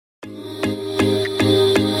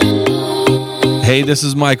Hey, this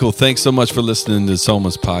is Michael. Thanks so much for listening to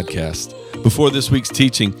Soma's podcast. Before this week's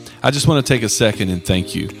teaching, I just want to take a second and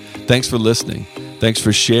thank you. Thanks for listening. Thanks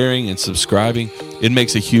for sharing and subscribing. It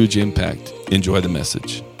makes a huge impact. Enjoy the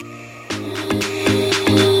message.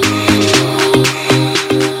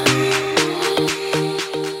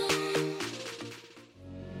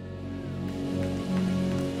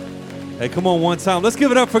 Hey, come on one time. Let's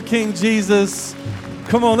give it up for King Jesus.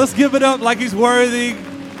 Come on, let's give it up like he's worthy.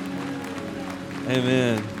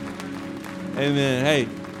 Amen. Amen. Hey,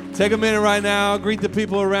 take a minute right now. Greet the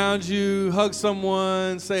people around you. Hug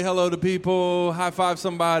someone. Say hello to people. High five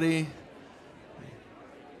somebody.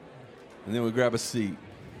 And then we grab a seat.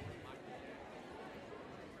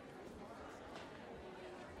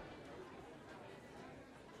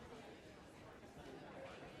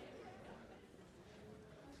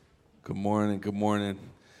 Good morning. Good morning.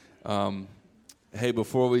 Hey,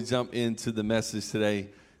 before we jump into the message today,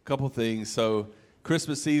 a couple things. So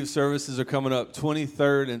Christmas Eve services are coming up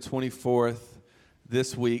 23rd and 24th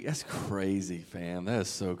this week. That's crazy, fam. That is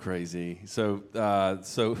so crazy. So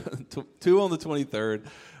two on the 23rd,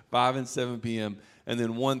 5 and 7 p.m., and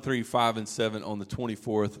then 1, 3, 5, and 7 on the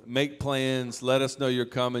 24th. Make plans. Let us know you're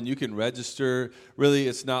coming. You can register. Really,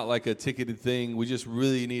 it's not like a ticketed thing. We just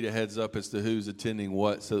really need a heads up as to who's attending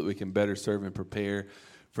what so that we can better serve and prepare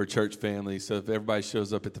for church family. So if everybody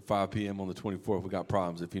shows up at the 5 p.m. on the 24th, we got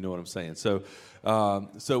problems, if you know what I'm saying. So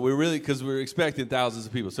we're really, because we're expecting thousands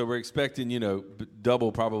of people. So we're expecting,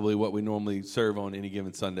 double probably what we normally serve on any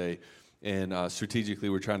given Sunday. And strategically,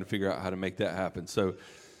 we're trying to figure out how to make that happen. So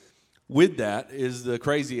with that is the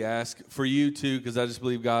crazy ask for you too, because I just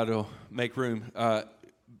believe God will make room.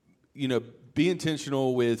 Be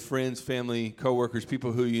intentional with friends, family, coworkers,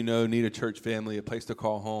 people who you know need a church family, a place to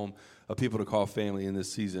call home, of people to call family in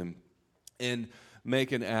this season, and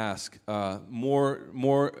make an ask.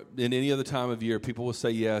 More than any other time of year, people will say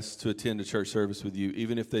yes to attend a church service with you,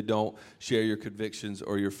 even if they don't share your convictions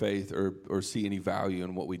or your faith or see any value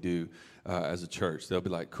in what we do as a church. They'll be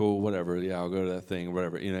like, cool, whatever, yeah, I'll go to that thing,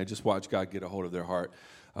 whatever. Just watch God get a hold of their heart.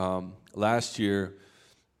 Last year,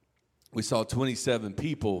 we saw 27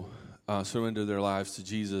 people surrender their lives to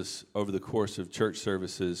Jesus over the course of church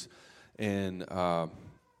services, and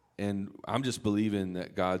I'm just believing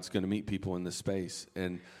that God's going to meet people in this space.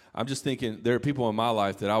 And I'm just thinking there are people in my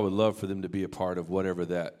life that I would love for them to be a part of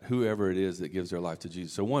whoever it is that gives their life to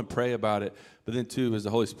Jesus. So one, pray about it. But then two, as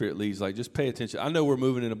the Holy Spirit leads, just pay attention. I know we're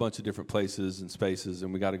moving in a bunch of different places and spaces,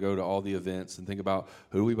 and we got to go to all the events and think about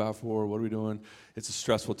who do we buy for, what are we doing. It's a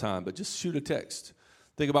stressful time, but just shoot a text.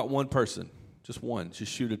 Think about one person. Just one.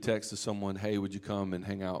 Just shoot a text to someone, hey, would you come and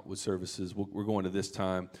hang out with services? We're going to this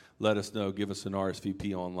time. Let us know. Give us an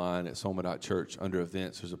RSVP online at soma.church. Under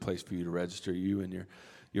events, there's a place for you to register, you and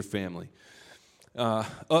your family.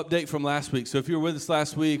 Update from last week. So if you were with us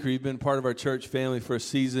last week or you've been part of our church family for a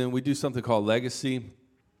season, we do something called Legacy.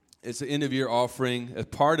 It's an end-of-year offering. A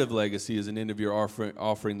part of Legacy is an end-of-year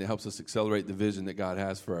offering that helps us accelerate the vision that God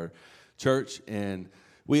has for our church. And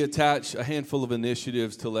we attach a handful of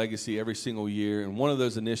initiatives to Legacy every single year, and one of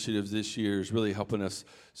those initiatives this year is really helping us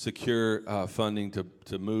secure funding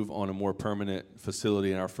to move on a more permanent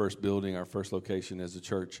facility in our first building, our first location as a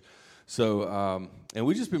church. So, and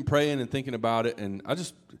we've just been praying and thinking about it, and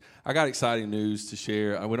I got exciting news to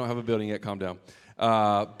share. We don't have a building yet, calm down.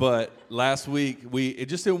 But last week,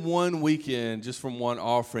 just in one weekend, just from one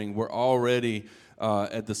offering, we're already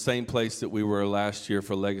at the same place that we were last year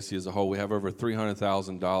for Legacy as a whole. We have over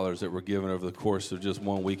 $300,000 that we're given over the course of just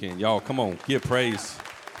one weekend. Y'all, come on, give praise.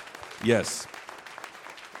 Yes.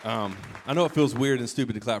 I know it feels weird and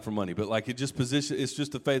stupid to clap for money, but it's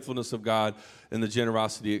just the faithfulness of God and the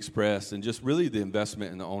generosity expressed and just really the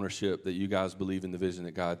investment and the ownership that you guys believe in the vision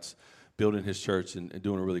that God's building his church and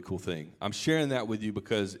doing a really cool thing. I'm sharing that with you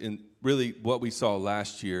because in really what we saw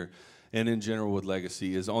last year and in general with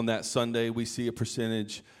Legacy is on that Sunday we see a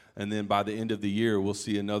percentage, and then by the end of the year we'll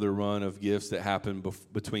see another run of gifts that happen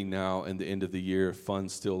between now and the end of the year,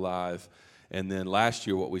 funds still live. And then last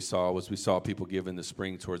year what we saw people give in the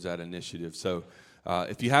spring towards that initiative. So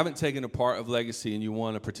if you haven't taken a part of Legacy and you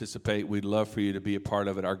want to participate, we'd love for you to be a part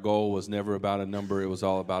of it. Our goal was never about a number. It was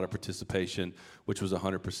all about a participation, which was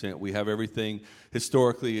 100%. We have everything,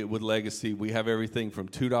 historically with Legacy, we have everything from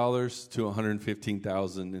 $2 to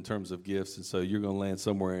 $115,000 in terms of gifts. And so you're going to land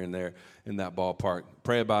somewhere in there in that ballpark.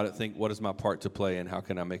 Pray about it. Think, what is my part to play and how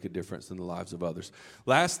can I make a difference in the lives of others?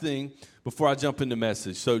 Last thing, before I jump into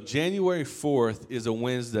message. So January 4th is a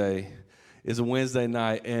Wednesday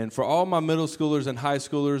night, and for all my middle schoolers and high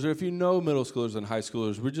schoolers, or if you know middle schoolers and high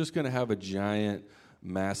schoolers, we're just going to have a giant,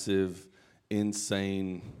 massive,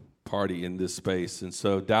 insane party in this space. And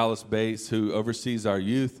so Dallas Bates, who oversees our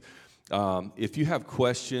youth, if you have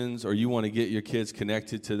questions or you want to get your kids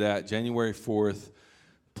connected to that, January 4th,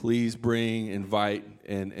 please invite,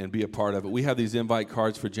 and be a part of it. We have these invite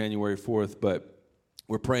cards for January 4th, but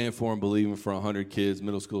we're praying for and believing for 100 kids,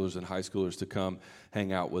 middle schoolers and high schoolers, to come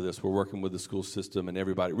hang out with us. We're working with the school system and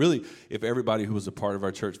everybody. Really, if everybody who was a part of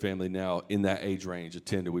our church family now in that age range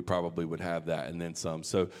attended, we probably would have that and then some.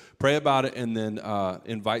 So pray about it, and then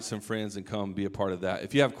invite some friends and come be a part of that.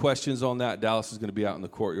 If you have questions on that, Dallas is going to be out in the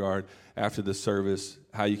courtyard after the service,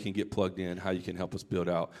 how you can get plugged in, how you can help us build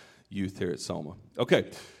out youth here at Soma.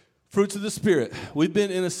 Okay. Fruits of the Spirit. We've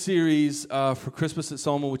been in a series for Christmas at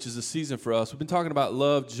Soma, which is a season for us. We've been talking about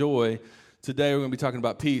love, joy. Today we're going to be talking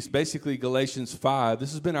about peace. Basically, Galatians 5.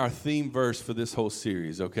 This has been our theme verse for this whole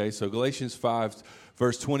series, okay? So Galatians 5,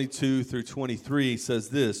 verse 22 through 23 says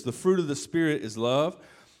this: the fruit of the Spirit is love,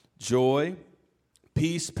 joy,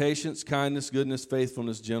 peace, patience, kindness, goodness,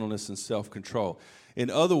 faithfulness, gentleness, and self-control. In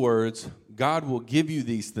other words, God will give you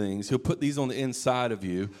these things. He'll put these on the inside of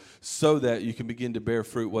you so that you can begin to bear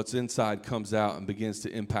fruit. What's inside comes out and begins to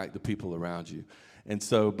impact the people around you. And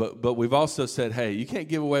so, but we've also said, hey, you can't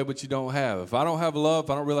give away what you don't have. If I don't have love,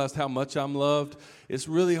 if I don't realize how much I'm loved, it's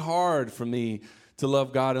really hard for me to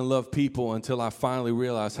love God and love people until I finally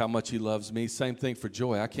realize how much He loves me. Same thing for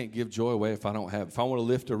joy. I can't give joy away if I don't have it. If I want to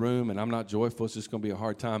lift a room and I'm not joyful, it's just going to be a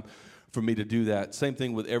hard time for me to do that. Same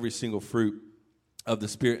thing with every single fruit of the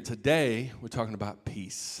Spirit. Today, we're talking about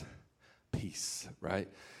peace. Peace, right?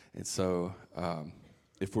 And so,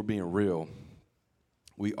 if we're being real,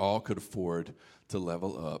 we all could afford to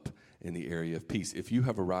level up in the area of peace. If you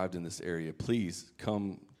have arrived in this area, please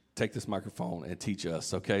come take this microphone and teach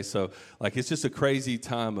us, okay? So, it's just a crazy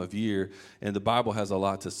time of year, and the Bible has a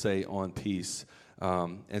lot to say on peace.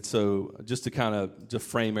 And so, just to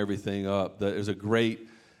frame everything up, there's a great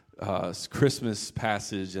Christmas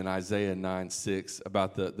passage in Isaiah 9:6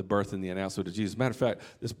 about the birth and the announcement of Jesus. Matter of fact,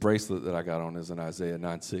 this bracelet that I got on is an Isaiah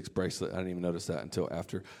 9:6 bracelet. I didn't even notice that until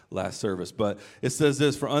after last service. But it says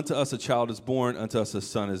this: for unto us a child is born, unto us a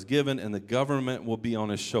son is given, and the government will be on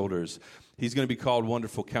his shoulders. He's going to be called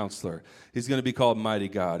Wonderful Counselor. He's going to be called Mighty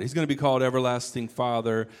God. He's going to be called Everlasting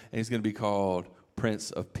Father, and he's going to be called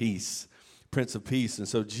Prince of Peace. Prince of Peace. And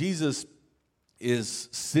so Jesus is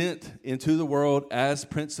sent into the world as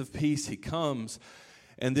Prince of Peace. He comes,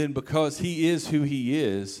 and then because He is who He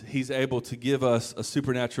is, He's able to give us a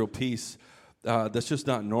supernatural peace that's just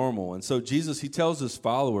not normal. And so Jesus, He tells His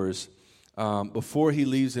followers before He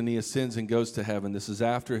leaves and He ascends and goes to heaven. This is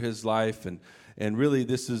after His life, and really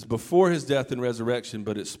this is before His death and resurrection,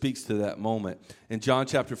 but it speaks to that moment. In John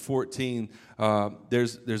chapter 14,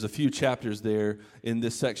 there's a few chapters there in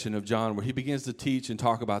this section of John where He begins to teach and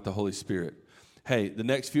talk about the Holy Spirit. Hey, the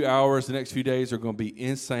next few hours, the next few days are going to be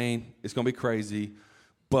insane. It's going to be crazy,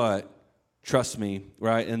 but trust me,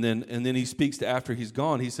 right? And then He speaks to after He's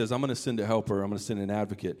gone. He says, I'm going to send a helper. I'm going to send an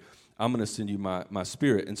advocate. I'm going to send you my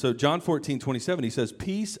Spirit. And so John 14:27, He says,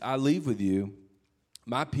 peace I leave with you.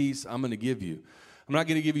 My peace I'm going to give you. I'm not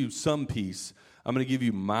going to give you some peace. I'm going to give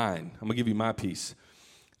you mine. I'm going to give you my peace.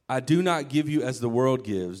 I do not give you as the world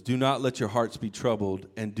gives. Do not let your hearts be troubled,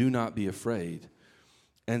 and do not be afraid.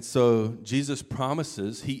 And so Jesus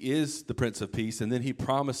promises, He is the Prince of Peace, and then He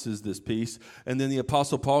promises this peace. And then the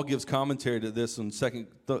Apostle Paul gives commentary to this in 2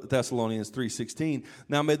 Thessalonians 3:16.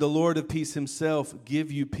 Now may the Lord of peace Himself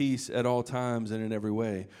give you peace at all times and in every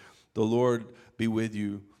way. The Lord be with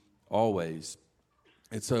you always.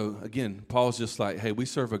 And so, again, Paul's just like, hey, we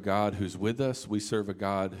serve a God who's with us. We serve a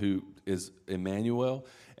God who is Emmanuel.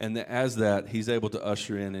 And as that, He's able to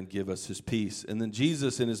usher in and give us His peace. And then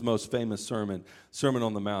Jesus, in His most famous sermon, Sermon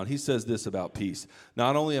on the Mount, He says this about peace.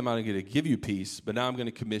 Not only am I going to give you peace, but now I'm going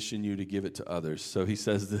to commission you to give it to others. So He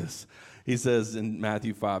says this. He says in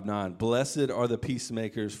Matthew 5:9, blessed are the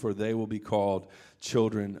peacemakers, for they will be called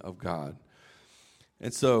children of God.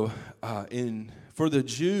 And so for the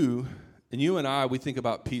Jew, and you and I, we think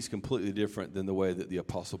about peace completely different than the way that the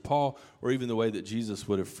Apostle Paul or even the way that Jesus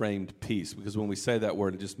would have framed peace, because when we say that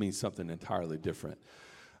word, it just means something entirely different.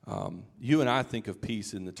 You and I think of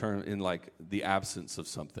peace in the absence of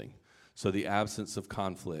something. So the absence of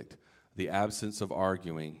conflict, the absence of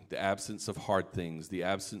arguing, the absence of hard things, the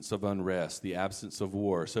absence of unrest, the absence of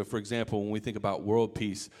war. So, for example, when we think about world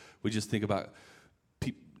peace, we just think about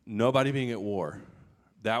nobody being at war.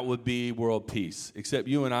 That would be world peace. Except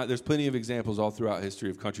you and I, there's plenty of examples all throughout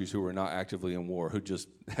history of countries who were not actively in war, who just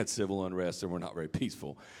had civil unrest and were not very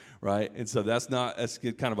peaceful, right? And so that's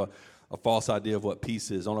kind of a false idea of what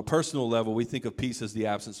peace is. On a personal level, we think of peace as the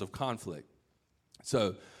absence of conflict.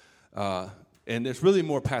 So, and it's really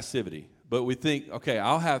more passivity. But we think, okay,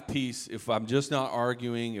 I'll have peace if I'm just not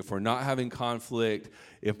arguing, if we're not having conflict.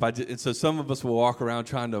 And so some of us will walk around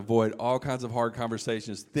trying to avoid all kinds of hard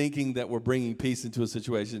conversations, thinking that we're bringing peace into a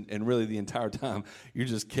situation, and really the entire time you're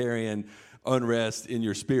just carrying unrest in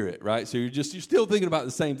your spirit, right? So you're still thinking about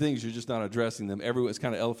the same things, you're just not addressing them. It's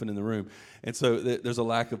kind of elephant in the room. And so there's a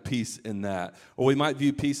lack of peace in that. Or we might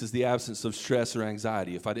view peace as the absence of stress or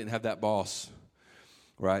anxiety. If I didn't have that boss,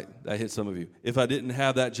 right? That hit some of you. If I didn't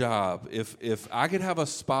have that job, if I could have a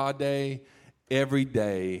spa day every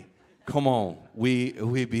day, come on, we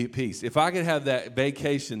be at peace. If I could have that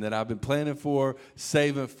vacation that I've been planning for,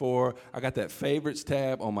 saving for, I got that favorites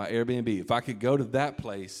tab on my Airbnb. If I could go to that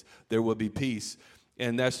place, there would be peace.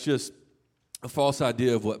 And that's just a false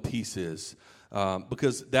idea of what peace is.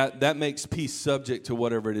 Because that makes peace subject to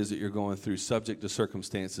whatever it is that you're going through, subject to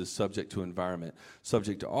circumstances, subject to environment,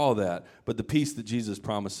 subject to all that. But the peace that Jesus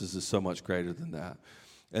promises is so much greater than that.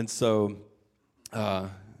 And so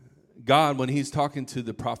God, when he's talking to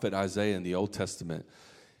the prophet Isaiah in the Old Testament,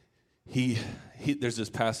 there's this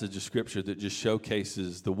passage of Scripture that just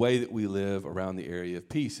showcases the way that we live around the area of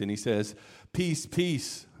peace. And he says, peace,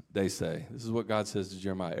 peace, they say. This is what God says to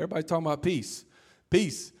Jeremiah. Everybody's talking about peace,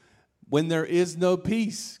 peace. When there is no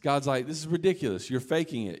peace, God's like, this is ridiculous. You're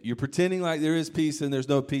faking it. You're pretending like there is peace and there's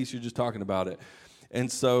no peace. You're just talking about it.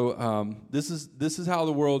 And so this is how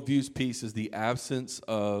the world views peace, as the absence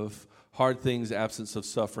of hard things, absence of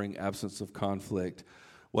suffering, absence of conflict,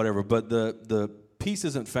 whatever. But the peace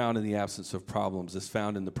isn't found in the absence of problems. It's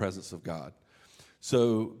found in the presence of God.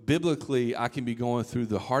 So biblically, I can be going through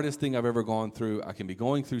the hardest thing I've ever gone through. I can be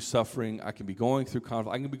going through suffering. I can be going through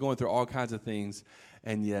conflict. I can be going through all kinds of things,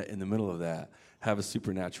 and yet in the middle of that, have a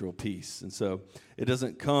supernatural peace. And so it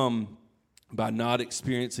doesn't come by not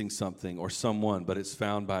experiencing something or someone, but it's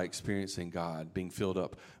found by experiencing God, being filled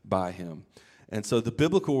up by him. And so the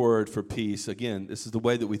biblical word for peace, again, this is the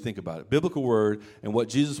way that we think about it. Biblical word, and what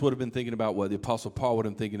Jesus would have been thinking about, what the Apostle Paul would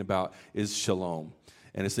have been thinking about, is shalom.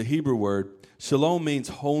 And it's a Hebrew word. Shalom means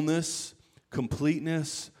wholeness,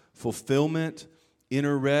 completeness, fulfillment,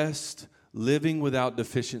 inner rest, living without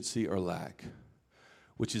deficiency or lack,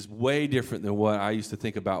 which is way different than what I used to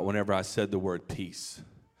think about whenever I said the word peace,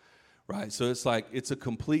 right? So it's like, it's a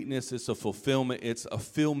completeness, it's a fulfillment, it's a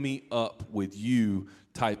fill me up with you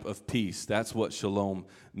type of peace. That's what shalom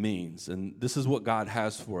means. And this is what God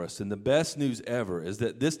has for us. And the best news ever is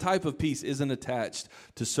that this type of peace isn't attached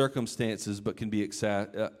to circumstances, but can be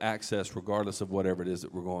accessed regardless of whatever it is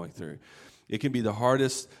that we're going through. It can be the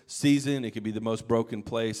hardest season. It can be the most broken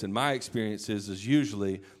place. And my experience is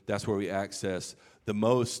usually that's where we access the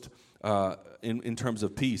most in terms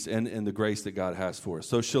of peace and the grace that God has for us.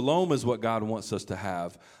 So shalom is what God wants us to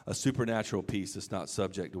have, a supernatural peace that's not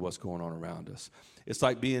subject to what's going on around us. It's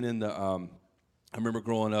like being in the, I remember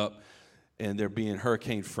growing up and there being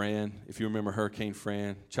Hurricane Fran. If you remember Hurricane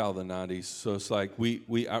Fran, child of the 90s. So it's like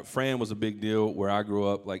Fran was a big deal where I grew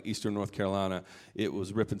up, like Eastern North Carolina. It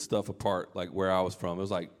was ripping stuff apart like where I was from. It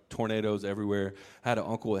was like tornadoes everywhere. I had an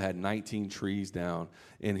uncle that had 19 trees down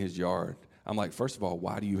in his yard. I'm like, first of all,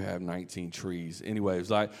 why do you have 19 trees? Anyway, it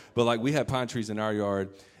was like, but we had pine trees in our yard,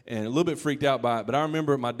 and a little bit freaked out by it. But I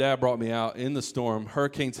remember my dad brought me out in the storm.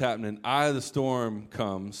 Hurricane's happening. Eye of the storm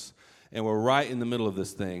comes, and we're right in the middle of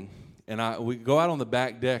this thing. And we go out on the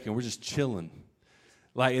back deck, and we're just chilling.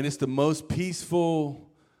 And it's the most peaceful,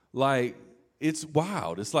 it's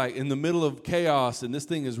wild. It's like in the middle of chaos, and this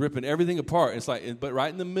thing is ripping everything apart. It's like, but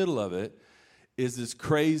right in the middle of it is this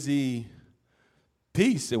crazy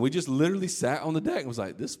peace, and we just literally sat on the deck and was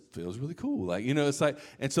like, this feels really cool. It's like,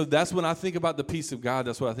 and so that's when I think about the peace of God.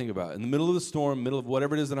 That's what I think about. In the middle of the storm, middle of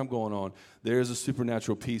whatever it is that I'm going on, there is a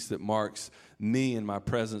supernatural peace that marks me and my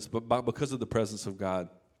presence, but because of the presence of God.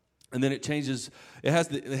 And then it changes, it has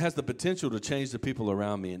the potential to change the people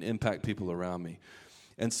around me and impact people around me.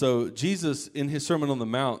 And so Jesus, in his Sermon on the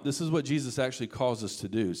Mount, this is what Jesus actually calls us to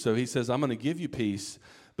do. So he says, I'm going to give you peace,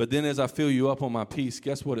 but then as I fill you up on my peace,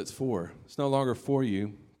 guess what it's for? It's no longer for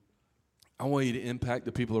you. I want you to impact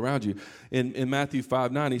the people around you. In Matthew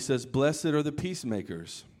 5:9, he says, blessed are the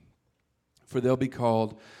peacemakers, for they'll be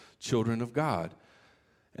called children of God.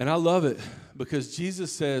 And I love it because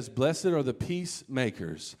Jesus says, blessed are the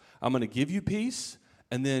peacemakers. I'm going to give you peace,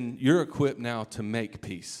 and then you're equipped now to make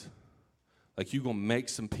peace. Like you're going to make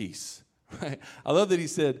some peace. Right? I love that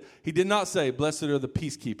he did not say, blessed are the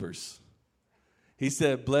peacekeepers. He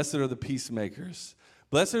said, blessed are the peacemakers.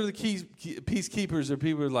 Blessed are the peacekeepers, or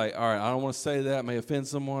people who are like, all right, I don't want to say that, it may offend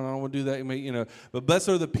someone, I don't want to do that, But blessed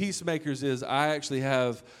are the peacemakers is I actually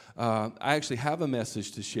have a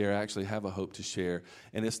message to share, I actually have a hope to share,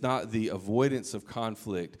 and it's not the avoidance of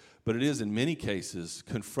conflict, but it is in many cases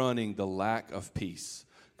confronting the lack of peace,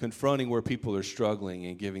 confronting where people are struggling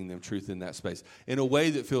and giving them truth in that space in a way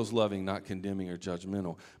that feels loving, not condemning or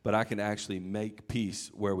judgmental, but I can actually make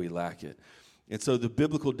peace where we lack it. And so the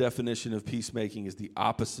biblical definition of peacemaking is the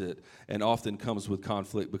opposite and often comes with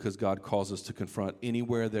conflict because God calls us to confront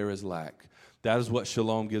anywhere there is lack. That is what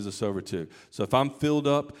shalom gives us over to. So if I'm filled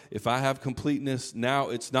up, if I have completeness,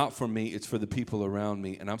 now it's not for me, it's for the people around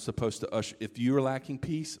me. And I'm supposed to usher. If you're lacking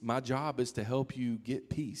peace, my job is to help you get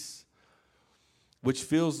peace. Which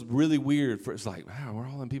feels really weird. It's like, wow, we're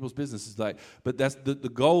all in people's business. It's like, but that's the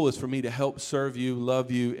goal is for me to help serve you,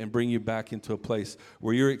 love you, and bring you back into a place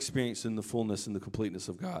where you're experiencing the fullness and the completeness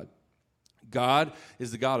of God. God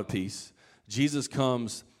is the God of peace. Jesus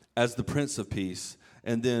comes as the Prince of Peace.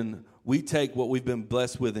 And then we take what we've been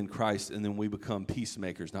blessed with in Christ, and then we become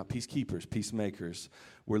peacemakers, not peacekeepers, peacemakers.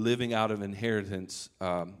 We're living out of inheritance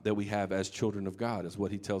that we have as children of God, is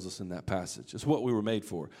what he tells us in that passage. It's what we were made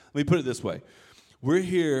for. Let me put it this way. We're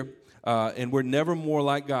here, and we're never more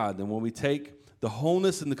like God than when we take the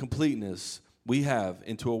wholeness and the completeness we have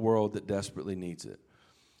into a world that desperately needs it.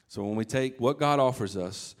 So when we take what God offers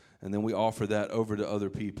us, and then we offer that over to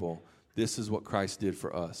other people, this is what Christ did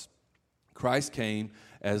for us. Christ came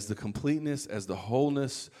as the completeness, as the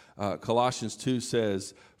wholeness. Colossians 2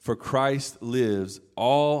 says, for Christ lives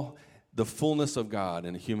all the fullness of God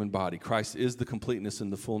in a human body. Christ is the completeness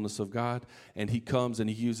and the fullness of God, and he comes and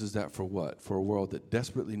he uses that for what? For a world that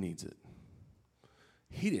desperately needs it.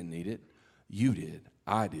 He didn't need it. You did.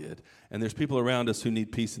 I did. And there's people around us who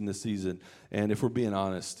need peace in this season, and if we're being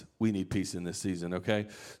honest, we need peace in this season, okay?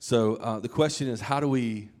 So the question is, how do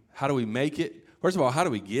we make it? First of all, how do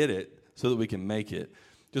we get it so that we can make it?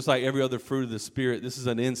 Just like every other fruit of the Spirit, this is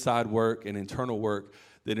an inside work, an internal work,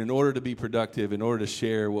 that in order to be productive, in order to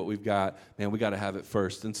share what we've got, man, we got to have it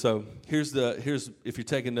first. And so here's if you're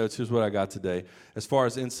taking notes, here's what I got today. As far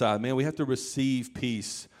as inside, man, we have to receive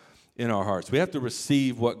peace in our hearts. We have to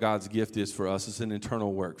receive what God's gift is for us. It's an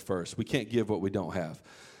internal work first. We can't give what we don't have.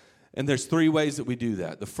 And there's 3 ways that we do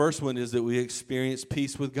that. The first one is that we experience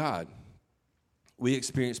peace with God. We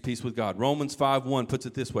experience peace with God. Romans 5:1 puts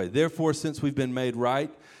it this way. Therefore, since we've been made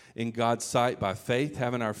right in God's sight by faith,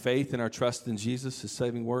 having our faith and our trust in Jesus, his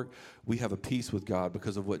saving work, we have a peace with God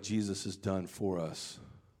because of what Jesus has done for us.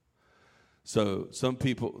 So some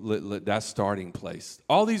people, that's starting place.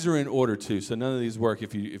 All these are in order too, so none of these work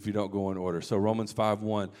if you don't go in order. So Romans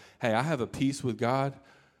 5:1, hey, I have a peace with God.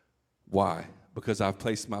 Why? Because I've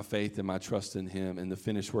placed my faith and my trust in him and the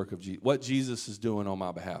finished work of Jesus. What Jesus is doing on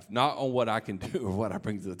my behalf. Not on what I can do or what I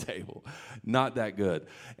bring to the table. Not that good.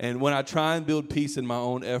 And when I try and build peace in my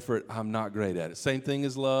own effort, I'm not great at it. Same thing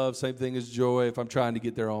as love, same thing as joy. If I'm trying to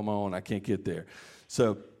get there on my own, I can't get there.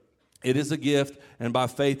 So it is a gift, and by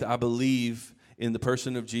faith I believe in the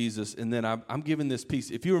person of Jesus, and then I'm given this peace.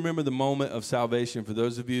 If you remember the moment of salvation, for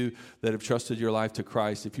those of you that have trusted your life to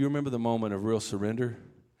Christ, if you remember the moment of real surrender,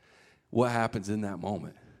 what happens in that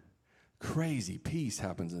moment? Crazy peace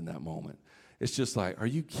happens in that moment. It's just like, are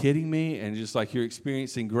you kidding me? And just like you're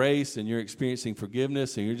experiencing grace and you're experiencing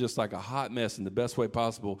forgiveness and you're just like a hot mess in the best way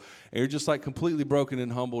possible. And you're just like completely broken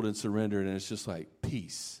and humbled and surrendered, and it's just like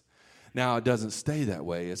peace. Now, it doesn't stay that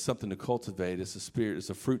way. It's something to cultivate. It's a spirit. It's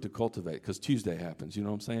a fruit to cultivate because Tuesday happens. You know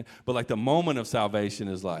what I'm saying? But like the moment of salvation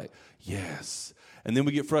is like, yes. And then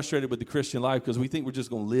we get frustrated with the Christian life because we think we're just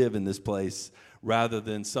going to live in this place rather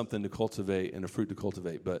than something to cultivate and a fruit to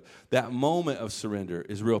cultivate. But that moment of surrender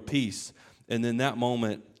is real peace. And then that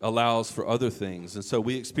moment allows for other things. And so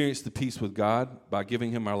we experience the peace with God by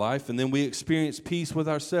giving him our life. And then we experience peace with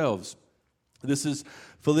ourselves. This is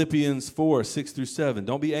Philippians 4:6-7.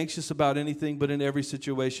 Don't be anxious about anything, but in every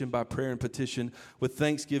situation by prayer and petition with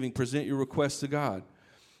thanksgiving, present your requests to God.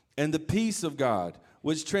 And the peace of God,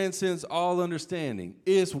 which transcends all understanding,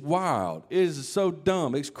 is wild. It is so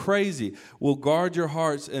dumb. It's crazy. Will guard your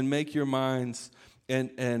hearts and make your minds,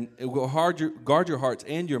 and it will guard your hearts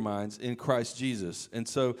and your minds in Christ Jesus. And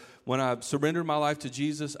so when I surrendered my life to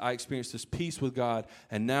Jesus, I experienced this peace with God,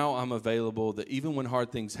 and now I'm available that even when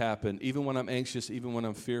hard things happen, even when I'm anxious, even when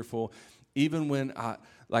I'm fearful, even when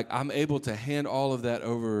I'm able to hand all of that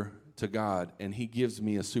over to God, and he gives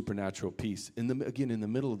me a supernatural peace in the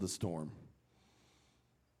middle of the storm.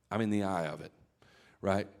 I'm in the eye of it,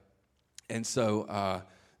 right? And so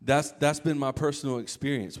that's been my personal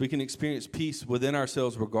experience. We can experience peace within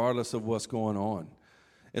ourselves regardless of what's going on.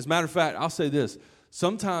 As a matter of fact, I'll say this.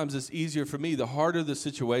 sometimes it's easier for me, the harder the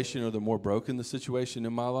situation or the more broken the situation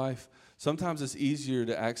in my life, sometimes it's easier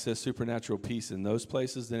to access supernatural peace in those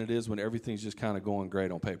places than it is when everything's just kind of going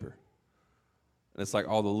great on paper. And it's like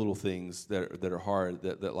all the little things that are hard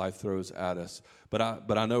that life throws at us. But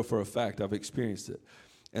I know for a fact I've experienced it.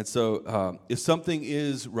 And so if something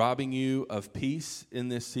is robbing you of peace in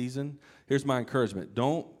this season, here's my encouragement.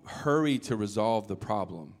 Don't hurry to resolve the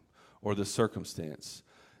problem or the circumstance.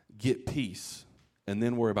 Get peace and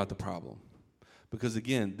then worry about the problem. Because,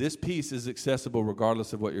 again, this peace is accessible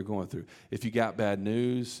regardless of what you're going through. If you got bad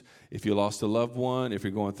news, if you lost a loved one, if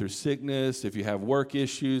you're going through sickness, if you have work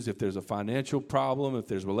issues, if there's a financial problem, if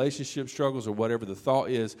there's relationship struggles or whatever the thought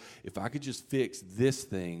is, if I could just fix this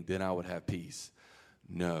thing, then I would have peace.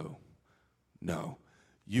 No.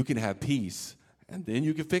 You can have peace, and then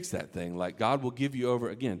you can fix that thing. Like God will give you over,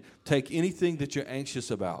 again, take anything that you're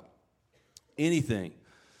anxious about, anything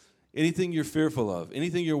you're fearful of,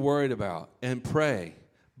 anything you're worried about, and pray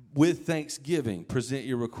with thanksgiving. Present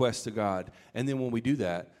your request to God. And then when we do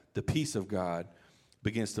that, the peace of God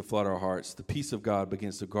begins to flood our hearts. The peace of God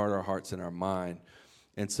begins to guard our hearts and our mind.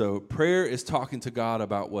 And so prayer is talking to God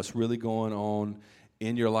about what's really going on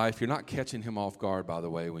in your life. You're not catching him off guard, by the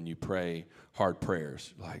way, when you pray hard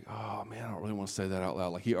prayers. Like, oh, man, I don't really want to say that out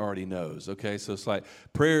loud. Like, he already knows, okay? So it's like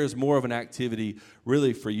prayer is more of an activity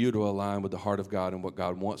really for you to align with the heart of God and what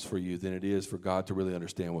God wants for you than it is for God to really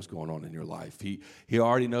understand what's going on in your life. He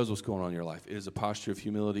already knows what's going on in your life. It is a posture of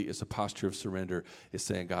humility. It's a posture of surrender. It's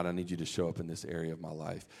saying, God, I need you to show up in this area of my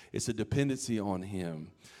life. It's a dependency on him.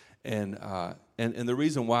 And the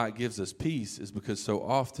reason why it gives us peace is because so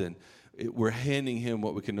often we're handing him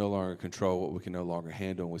what we can no longer control, what we can no longer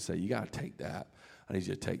handle, and we say, you got to take that. I need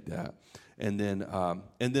you to take that. And then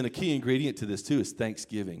a key ingredient to this, too, is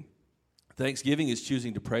thanksgiving. Thanksgiving is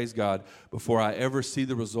choosing to praise God before I ever see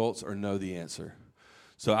the results or know the answer.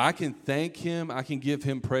 So I can thank him, I can give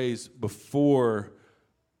him praise before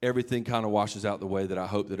everything kind of washes out the way that I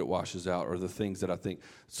hope that it washes out, or the things that I think.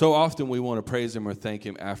 So often we want to praise him or thank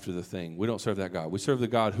him after the thing. We don't serve that God. We serve the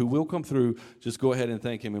God who will come through. Just go ahead and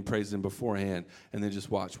thank him and praise him beforehand, and then just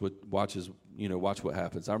watch what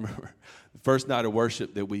happens. I remember the first night of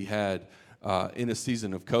worship that we had in a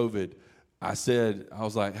season of COVID. I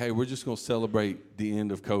was like, hey, we're just going to celebrate the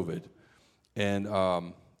end of COVID, and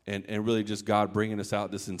really just God bringing us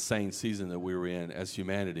out this insane season that we were in as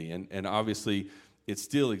humanity, and obviously it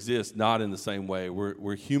still exists, not in the same way.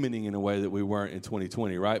 We're humaning in a way that we weren't in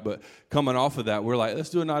 2020, right? But coming off of that, we're like,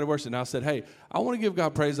 let's do a night of worship. And I said, hey, I want to give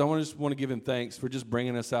God praise. I want to give him thanks for just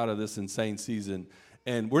bringing us out of this insane season.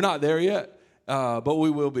 And we're not there yet, but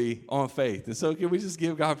we will be on faith. And so can we just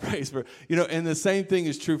give God praise for, and the same thing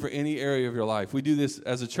is true for any area of your life. We do this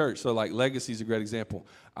as a church. So like Legacy is a great example.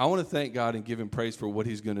 I want to thank God and give him praise for what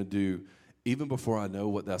he's going to do, even before I know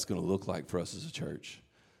what that's going to look like for us as a church.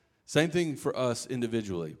 Same thing for us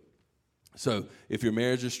individually. So if your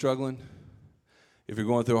marriage is struggling, if you're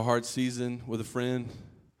going through a hard season with a friend,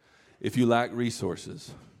 if you lack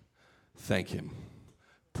resources, thank him.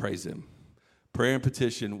 Praise him. Prayer and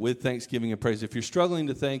petition with thanksgiving and praise. If you're struggling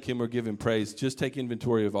to thank him or give him praise, just take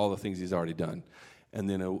inventory of all the things he's already done. And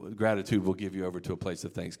then gratitude will give you over to a place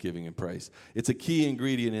of thanksgiving and praise. It's a key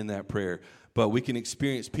ingredient in that prayer. But we can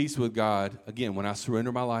experience peace with God, again, when I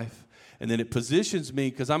surrender my life. And then it positions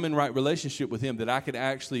me, because I'm in right relationship with him, that I can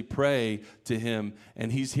actually pray to him,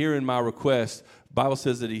 and he's hearing my request. The Bible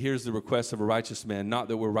says that he hears the request of a righteous man, not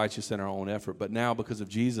that we're righteous in our own effort, but now because of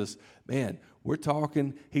Jesus, man, we're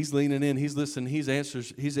talking, he's leaning in, he's listening, he's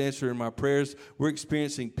answering my prayers. We're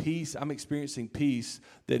experiencing peace. I'm experiencing peace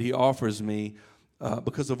that he offers me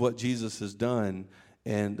because of what Jesus has done,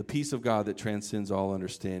 and the peace of God that transcends all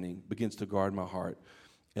understanding begins to guard my heart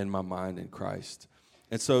and my mind in Christ.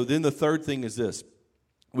 And so then the third thing is this.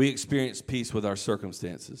 We experience peace with our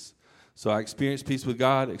circumstances. So I experience peace with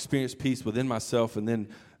God, experience peace within myself, and then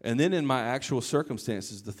in my actual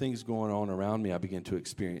circumstances, the things going on around me, I begin to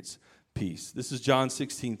experience peace. This is John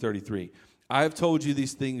 16:33. I have told you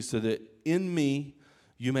these things so that in me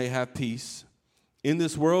you may have peace. In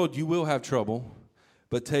this world you will have trouble,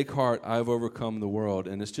 but take heart, I have overcome the world.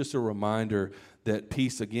 And it's just a reminder that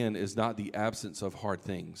peace, again, is not the absence of hard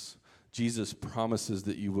things. Jesus promises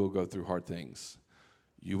that you will go through hard things.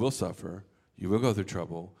 You will suffer. You will go through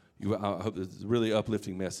trouble. I hope it's a really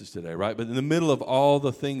uplifting message today, right? But in the middle of all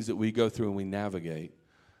the things that we go through and we navigate,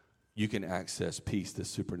 you can access peace that's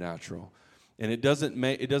supernatural. And it doesn't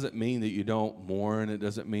mean that you don't mourn. It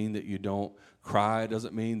doesn't mean that you don't cry. It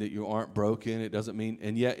doesn't mean that you aren't broken. It doesn't mean,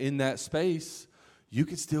 and yet in that space, you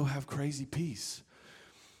can still have crazy peace.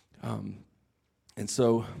 And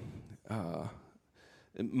so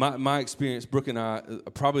My experience, Brooke and I,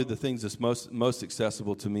 probably the things that's most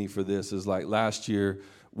accessible to me for this is like last year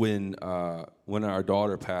when our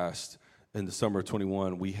daughter passed in the summer of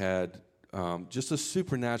 21, we had just a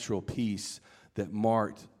supernatural peace that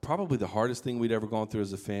marked probably the hardest thing we'd ever gone through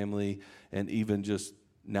as a family, and even just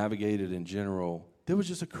navigated in general. There was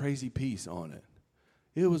just a crazy peace on it.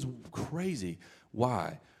 It was crazy.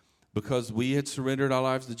 Why? Because we had surrendered our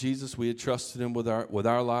lives to Jesus. We had trusted him with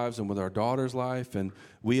our lives and with our daughter's life. And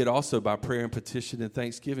we had also, by prayer and petition and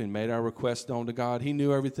thanksgiving, made our request known to God. He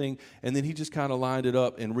knew everything. And then he just kind of lined it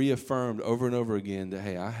up and reaffirmed over and over again that,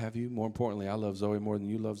 hey, I have you. More importantly, I love Zoe more than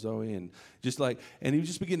you love Zoe. And he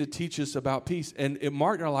just began to teach us about peace. And it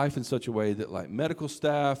marked our life in such a way that like medical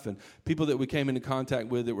staff and people that we came into contact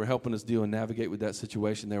with that were helping us deal and navigate with that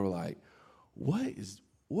situation, they were like, what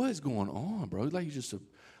is going on, bro? Like you just...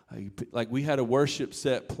 Like we had a worship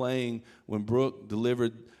set playing when Brooke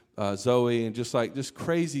delivered Zoe, and just like this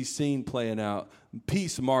crazy scene playing out.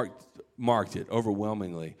 Peace marked it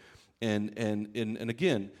overwhelmingly, and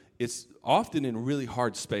again, it's often in really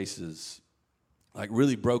hard spaces, like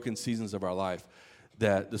really broken seasons of our life,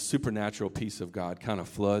 that the supernatural peace of God kind of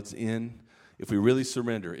floods in. If we really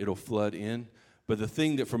surrender, it'll flood in. But the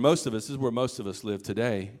thing that for most of us, this is where most of us live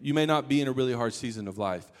today. You may not be in a really hard season of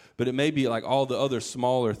life, but it may be like all the other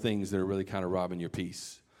smaller things that are really kind of robbing your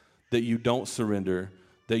peace, that you don't surrender,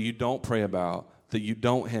 that you don't pray about, that you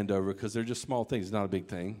don't hand over, because they're just small things. It's not a big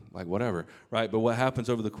thing, like whatever, right? But what happens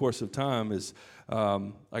over the course of time is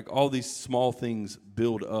like all these small things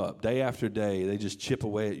build up. Day after day, they just chip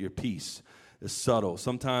away at your peace. It's subtle.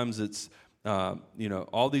 Sometimes it's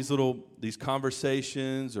all these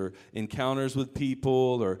conversations or encounters with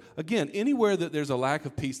people, or again, anywhere that there's a lack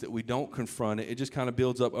of peace that we don't confront it, it just kind of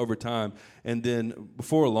builds up over time. And then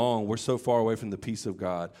before long, we're so far away from the peace of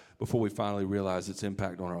God before we finally realize its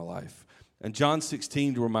impact on our life. And John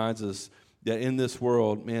 16 reminds us that in this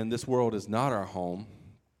world, man, this world is not our home.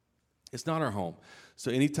 It's not our home. So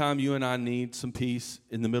anytime you and I need some peace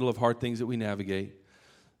in the middle of hard things that we navigate,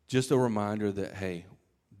 just a reminder that, hey,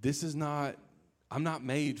 I'm not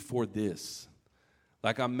made for this.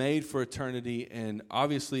 Like I'm made for eternity, and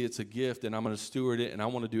obviously it's a gift, and I'm going to steward it, and I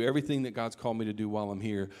want to do everything that God's called me to do while I'm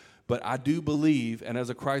here. But I do believe, and as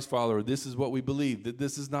a Christ follower, this is what we believe, that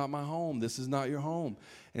this is not my home. This is not your home.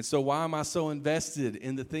 And so why am I so invested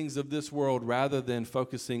in the things of this world rather than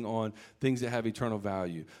focusing on things that have eternal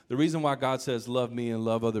value? The reason why God says love me and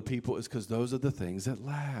love other people is because those are the things that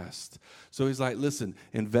last. So he's like, listen,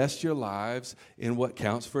 invest your lives in what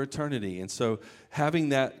counts for eternity. And so having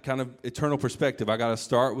that kind of eternal perspective, I got to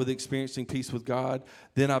start with experiencing peace with God.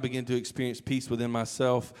 Then I begin to experience peace within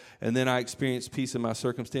myself. And then I experience peace in my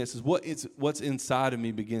circumstances. What's inside of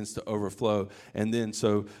me begins to overflow. And then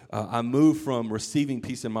so I move from receiving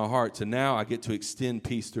peace in my heart to now I get to extend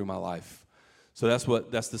peace through my life. So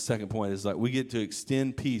that's the second point, is like we get to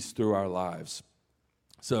extend peace through our lives.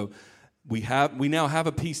 So we now have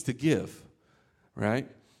a peace to give, right?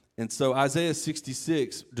 And so Isaiah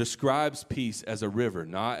 66 describes peace as a river,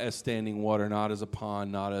 not as standing water, not as a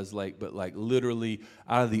pond, not as lake, but like literally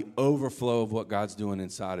out of the overflow of what God's doing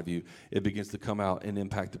inside of you, it begins to come out and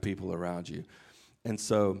impact the people around you. And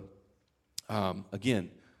so,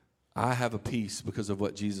 again, I have a peace because of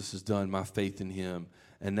what Jesus has done, my faith in him.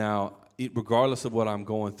 And now, regardless of what I'm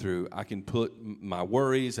going through, I can put my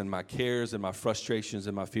worries and my cares and my frustrations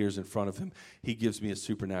and my fears in front of him. He gives me a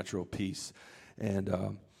supernatural peace.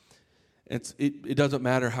 And it doesn't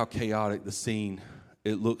matter how chaotic the scene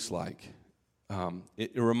it looks like.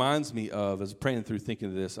 It reminds me of, as praying through thinking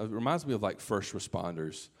of this, it reminds me of like first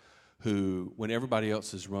responders who, when everybody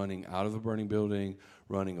else is running out of a burning building,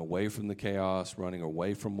 running away from the chaos, running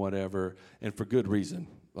away from whatever, and for good reason.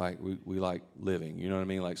 Like we like living, you know what I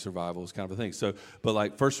mean? Like survival is kind of a thing. So, but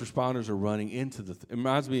like first responders are running into it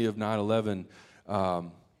reminds me of 9/11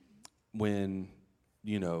 when,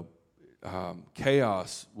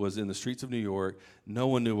 chaos was in the streets of New York. No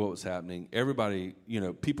one knew what was happening. Everybody,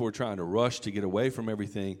 people were trying to rush to get away from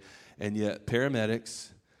everything. And yet paramedics,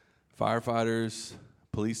 firefighters,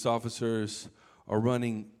 police officers are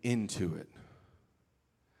running into it.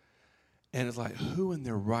 And it's like, who in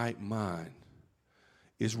their right mind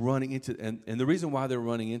is running into it? And the reason why they're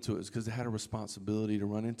running into it is because they had a responsibility to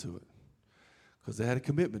run into it. Because they had a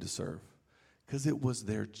commitment to serve. Because it was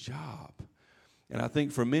their job. And I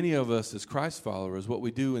think for many of us as Christ followers, what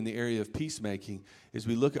we do in the area of peacemaking is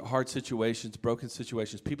we look at hard situations, broken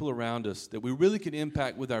situations, people around us that we really can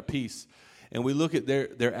impact with our peace. And we look at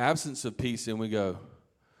their absence of peace and we go,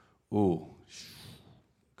 ooh,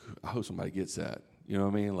 I hope somebody gets that. You know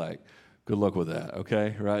what I mean? Like, Good luck with that,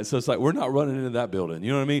 okay? Right? So it's like we're not running into that building.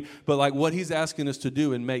 You know what I mean? But like what he's asking us to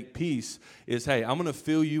do and make peace is, hey, I'm going to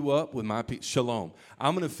fill you up with my peace. Shalom.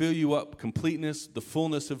 I'm going to fill you up, completeness, the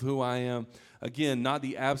fullness of who I am. Again, not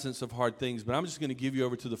the absence of hard things, but I'm just going to give you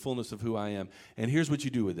over to the fullness of who I am. And here's what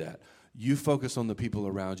you do with that. You focus on the people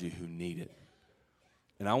around you who need it.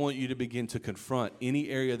 And I want you to begin to confront any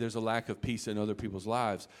area there's a lack of peace in other people's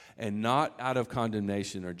lives, and not out of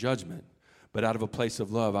condemnation or judgment, but out of a place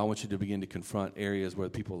of love. I want you to begin to confront areas where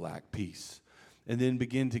people lack peace, and then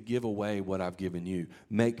begin to give away what I've given you.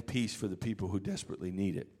 Make peace for the people who desperately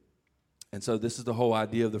need it. And so this is the whole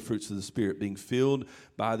idea of the fruits of the Spirit, being filled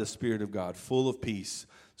by the Spirit of God, full of peace,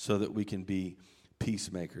 so that we can be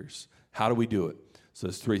peacemakers. How do we do it? So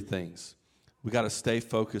there's three things. We got to stay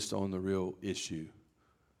focused on the real issue.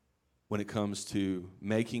 When it comes to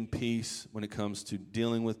making peace, when it comes to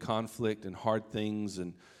dealing with conflict and hard things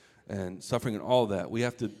and suffering and all that, we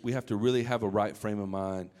have to really have a right frame of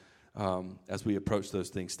mind as we approach those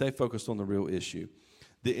things. Stay focused on the real issue.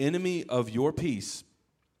 The enemy of your peace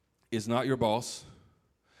is not your boss.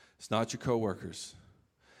 It's not your coworkers.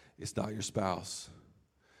 It's not your spouse.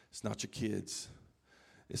 It's not your kids.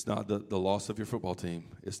 It's not the loss of your football team.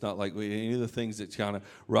 It's not like any of the things that kind of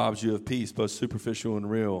robs you of peace, both superficial and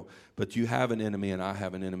real. But you have an enemy, and I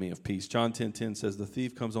have an enemy of peace. John 10:10 says, the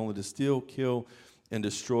thief comes only to steal, kill, and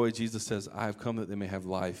destroy. Jesus says, I have come that they may have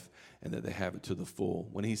life and that they have it to the full.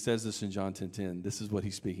 When he says this in John 10:10, this is what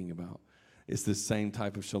he's speaking about. It's this same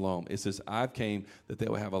type of shalom. It says, I've came that they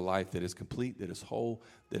will have a life that is complete, that is whole,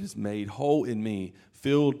 that is made whole in me,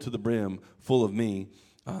 filled to the brim, full of me.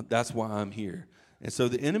 That's why I'm here. And so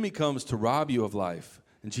the enemy comes to rob you of life.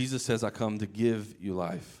 And Jesus says, I come to give you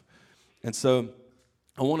life. And so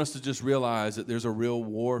I want us to just realize that there's a real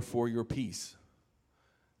war for your peace.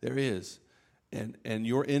 There is. And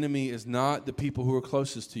your enemy is not the people who are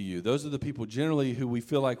closest to you. Those are the people generally who we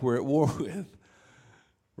feel like we're at war with.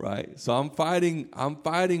 Right? So I'm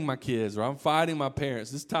fighting my kids, or I'm fighting my parents,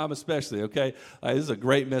 this time especially, okay? This is a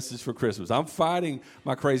great message for Christmas. I'm fighting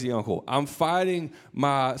my crazy uncle. I'm fighting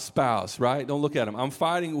my spouse, right? Don't look at him. I'm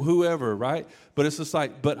fighting whoever, right? But it's just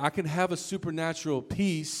like, but I can have a supernatural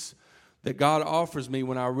peace that God offers me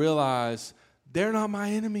when I realize they're not my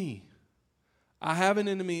enemy. I have an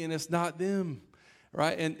enemy, and it's not them,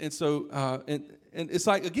 right? And so it's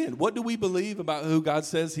like, again, what do we believe about who God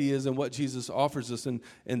says he is and what Jesus offers us and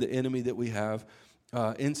the enemy that we have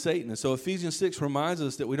in Satan? And so Ephesians 6 reminds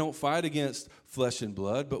us that we don't fight against flesh and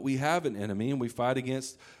blood, but we have an enemy, and we fight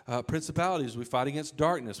against principalities. We fight against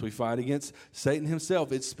darkness. We fight against Satan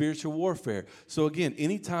himself. It's spiritual warfare. So again,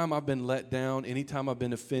 anytime I've been let down, anytime I've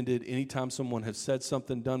been offended, anytime someone has said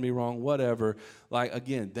something, done me wrong, whatever, like,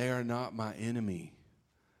 again, they are not my enemy.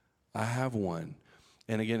 I have one.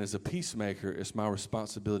 And again, as a peacemaker, it's my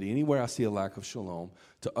responsibility, anywhere I see a lack of shalom,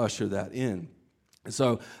 to usher that in. And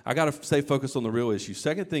so I got to stay focused on the real issue.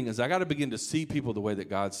 Second thing is I got to begin to see people the way that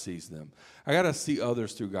God sees them. I got to see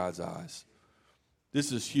others through God's eyes.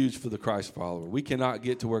 This is huge for the Christ follower. We cannot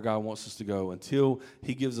get to where God wants us to go until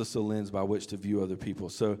he gives us a lens by which to view other people.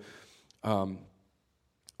 So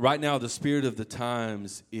right now, the spirit of the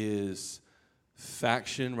times is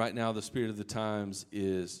faction. Right now, the spirit of the times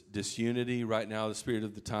is disunity. Right now, the spirit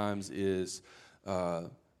of the times is,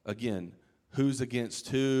 again, who's against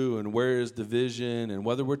who and where is division, and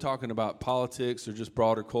whether we're talking about politics or just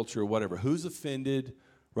broader culture or whatever. Who's offended,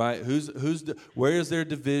 right? Where is there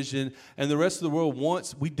division? And the rest of the world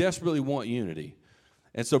we desperately want unity.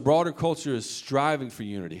 And so broader culture is striving for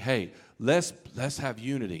unity. Hey, let's have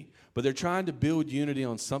unity. But they're trying to build unity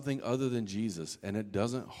on something other than Jesus, and it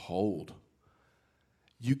doesn't hold.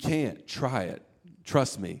 You can't. Try it.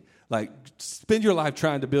 Trust me. Like, spend your life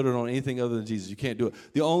trying to build it on anything other than Jesus. You can't do it.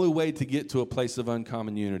 The only way to get to a place of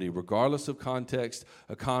uncommon unity, regardless of context,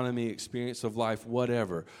 economy, experience of life,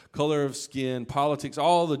 whatever, color of skin, politics,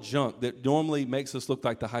 all the junk that normally makes us look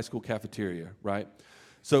like the high school cafeteria, right?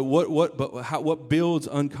 So what builds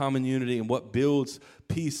uncommon unity and what builds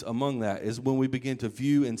peace among that is when we begin to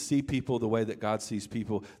view and see people the way that God sees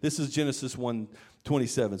people. This is Genesis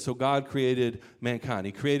 1:27. So God created mankind.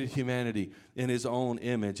 He created humanity in his own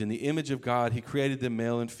image. In the image of God, he created them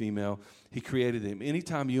male and female. He created them.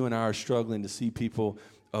 Anytime you and I are struggling to see people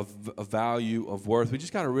of value, of worth, we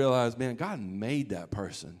just got to realize, man, God made that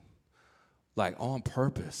person, like, on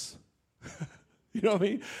purpose. You know what I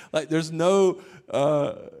mean? Like, there's no,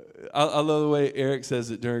 I love the way Eric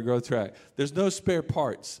says it during Growth Track. There's no spare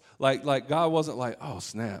parts. Like God wasn't like, oh,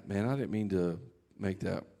 snap, man, I didn't mean to make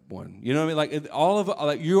that one. You know what I mean?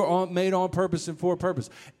 Like you're made on purpose and for a purpose.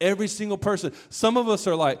 Every single person. Some of us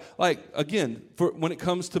are like again, when it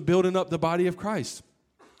comes to building up the body of Christ,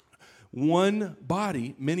 One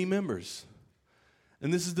body, many members.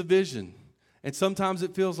 And this is the vision. And sometimes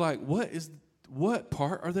it feels like, what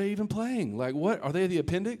part are they even playing? Like, what are they, the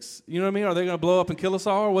appendix? You know what I mean? Are they going to blow up and kill us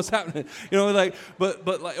all, or what's happening? You know, like, but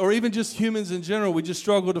like, or even just humans in general, we just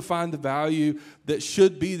struggle to find the value that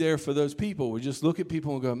should be there for those people. We just look at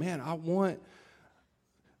people and go, man,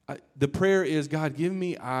 the prayer is, God, give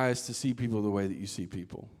me eyes to see people the way that you see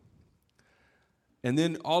people. And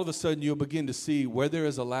then all of a sudden you'll begin to see where there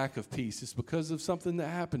is a lack of peace. It's because of something that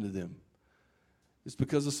happened to them. It's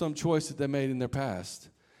because of some choice that they made in their past.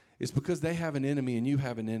 It's because they have an enemy and you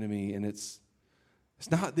have an enemy, and it's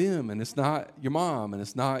not them, and it's not your mom, and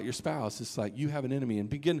it's not your spouse. It's like you have an enemy, and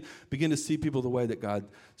begin to see people the way that God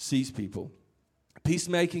sees people.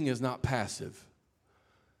 Peacemaking is not passive.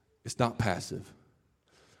 It's not passive.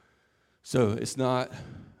 So it's not,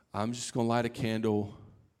 I'm just going to light a candle,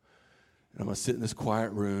 and I'm going to sit in this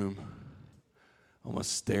quiet room. I'm going to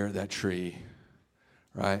stare at that tree,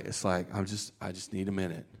 right? It's like, I just need a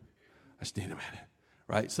minute. I just need a minute.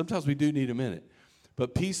 Right? Sometimes we do need a minute.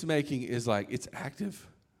 But peacemaking is like, it's active.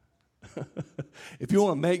 If you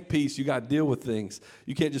want to make peace, you got to deal with things.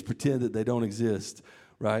 You can't just pretend that they don't exist,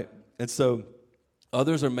 right? And so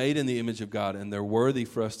others are made in the image of God, and they're worthy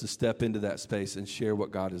for us to step into that space and share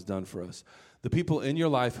what God has done for us. The people in your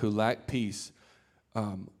life who lack peace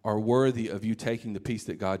are worthy of you taking the peace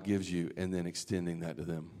that God gives you and then extending that to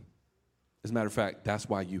them. As a matter of fact, that's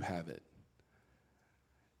why you have it.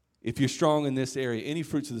 If you're strong in this area, any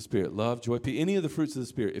fruits of the Spirit, love, joy, peace, any of the fruits of the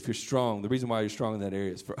Spirit, if you're strong, the reason why you're strong in that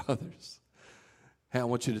area is for others. Hey, I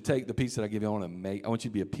want you to take the peace that I give you. I want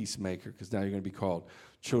you to be a peacemaker, because now you're going to be called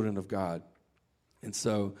children of God. And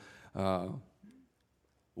so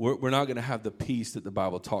we're not going to have the peace that the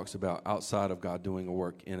Bible talks about outside of God doing a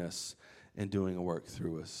work in us and doing a work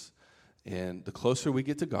through us. And the closer we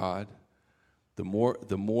get to God, the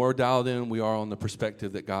more dialed in we are on the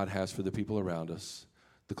perspective that God has for the people around us,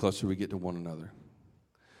 the closer we get to one another.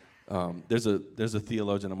 There's a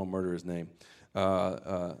theologian, I'm going to murder his name,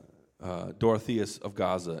 Dorotheus of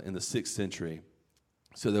Gaza in the 6th century.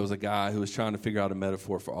 So there was a guy who was trying to figure out a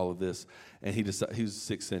metaphor for all of this, and he was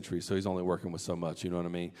 6th century, so he's only working with so much, you know what I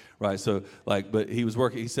mean? Right, so but he was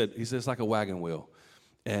working, he said it's like a wagon wheel.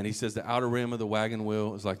 And he says the outer rim of the wagon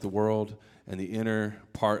wheel is like the world, and the inner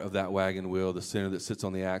part of that wagon wheel, the center that sits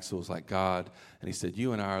on the axle, is like God. And he said,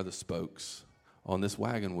 you and I are the spokes on this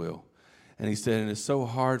wagon wheel. And he said, and it's so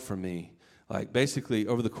hard for me. Like basically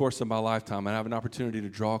over the course of my lifetime, I have an opportunity to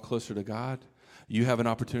draw closer to God. You have an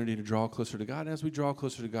opportunity to draw closer to God. And as we draw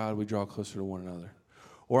closer to God, we draw closer to one another.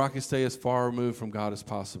 Or I can stay as far removed from God as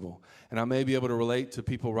possible. And I may be able to relate to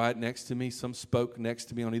people right next to me, some spoke next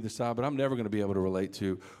to me on either side, but I'm never going to be able to relate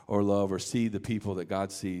to or love or see the people that God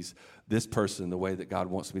sees, this person, the way that God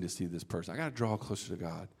wants me to see this person. I got to draw closer to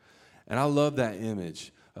God. And I love that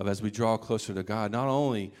image of as we draw closer to God, not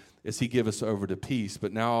only does he give us over to peace,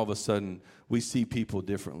 but now all of a sudden we see people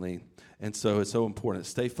differently. And so it's so important.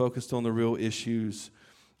 Stay focused on the real issues,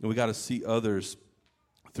 and we got to see others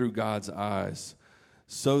through God's eyes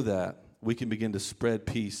so that we can begin to spread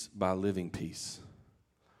peace by living peace.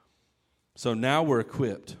 So now we're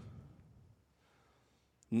equipped.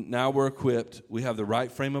 We have the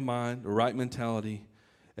right frame of mind, the right mentality,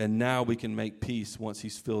 and now we can make peace once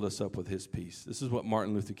he's filled us up with his peace. This is what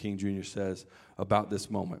Martin Luther King Jr. says about this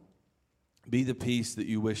moment. Be the peace that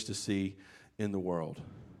you wish to see in the world.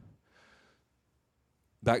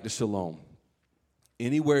 Back to shalom.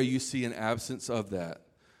 Anywhere you see an absence of that,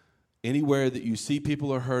 anywhere that you see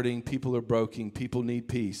people are hurting, people are broken, people need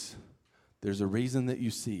peace, there's a reason that you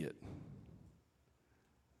see it.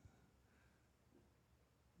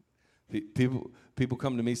 People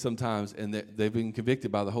come to me sometimes, and they've been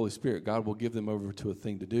convicted by the Holy Spirit. God will give them over to a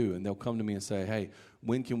thing to do, and they'll come to me and say, hey,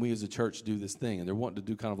 when can we as a church do this thing? And they're wanting to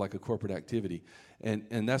do kind of like a corporate activity.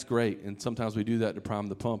 And that's great, and sometimes we do that to prime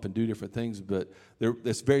the pump and do different things, but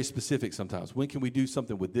it's very specific sometimes. When can we do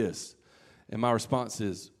something with this? And my response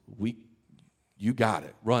is, you got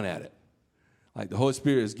it. Run at it. Like the Holy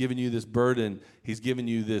Spirit has given you this burden. He's given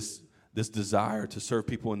you this desire to serve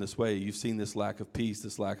people in this way. You've seen this lack of peace,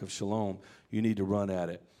 this lack of shalom. You need to run at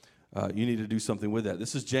it. You need to do something with that.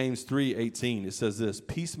 This is James 3:18. It says this,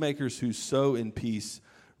 peacemakers who sow in peace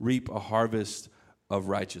reap a harvest of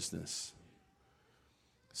righteousness.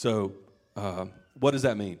 So what does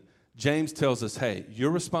that mean? James tells us, hey,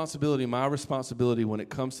 your responsibility, my responsibility when it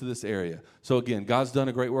comes to this area. So again, God's done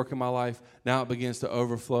a great work in my life. Now it begins to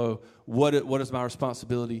overflow. What is my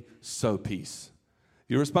responsibility? Sow peace.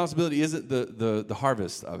 Your responsibility isn't the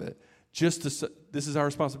harvest of it. This is our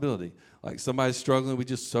responsibility. Like somebody's struggling, we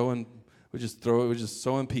just sow in We're just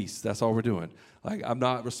sowing peace. That's all we're doing. Like, I'm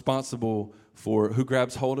not responsible for who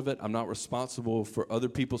grabs hold of it. I'm not responsible for other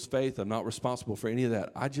people's faith. I'm not responsible for any of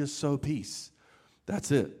that. I just sow peace.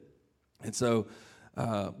 That's it. And so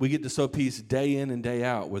we get to sow peace day in and day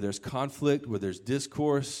out, where there's conflict, where there's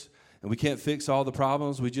discourse, and we can't fix all the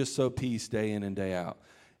problems. We just sow peace day in and day out.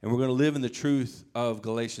 And we're going to live in the truth of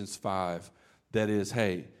Galatians 5, that is,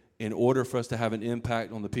 hey, in order for us to have an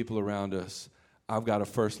impact on the people around us, I've got to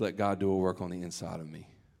first let God do a work on the inside of me.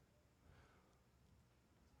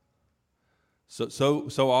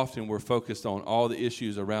 So often we're focused on all the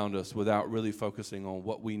issues around us without really focusing on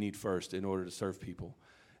what we need first in order to serve people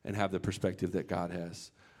and have the perspective that God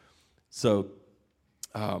has. So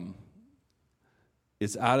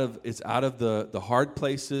it's out of the hard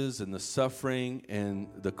places and the suffering and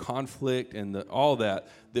the conflict and all that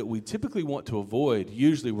we typically want to avoid,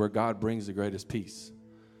 usually where God brings the greatest peace.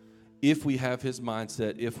 If we have his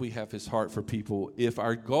mindset, if we have his heart for people, if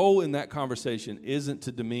our goal in that conversation isn't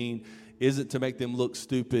to demean, isn't to make them look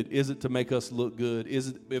stupid, isn't to make us look good,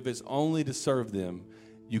 if it's only to serve them,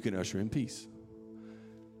 you can usher in peace.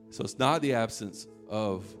 So it's not the absence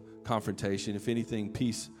of confrontation. If anything,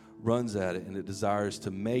 peace runs at it, and it desires to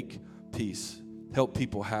make peace, help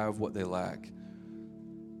people have what they lack.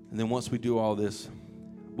 And then once we do all this,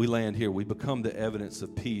 we land here. We become the evidence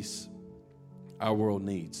of peace our world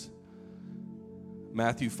needs.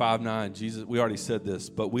 Matthew 5:9, Jesus, we already said this,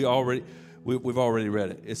 but we've already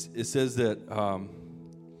read it. It says that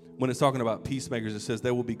when it's talking about peacemakers, it says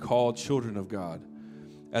they will be called children of God.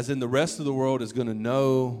 As in, the rest of the world is going to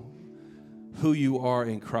know who you are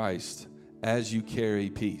in Christ as you carry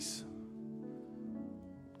peace.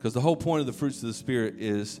 Because the whole point of the fruits of the Spirit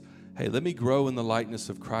is, hey, let me grow in the likeness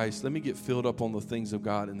of Christ. Let me get filled up on the things of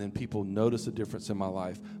God, and then people notice a difference in my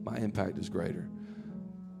life. My impact is greater.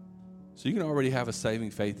 So you can already have a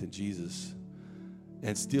saving faith in Jesus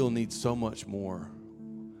and still need so much more.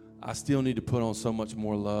 I still need to put on so much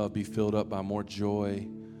more love, be filled up by more joy.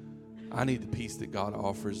 I need the peace that God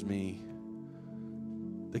offers me.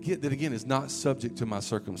 That again is not subject to my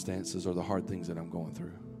circumstances or the hard things that I'm going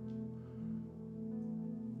through.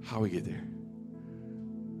 How we get there?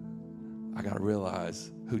 I got to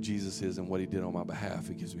realize who Jesus is and what he did on my behalf.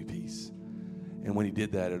 It gives me peace. And when he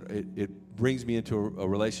did that, it brings me into a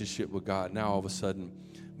relationship with God. Now all of a sudden,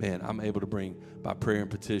 man, I'm able to bring, by prayer and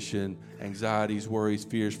petition, anxieties, worries,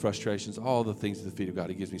 fears, frustrations, all the things to the feet of God.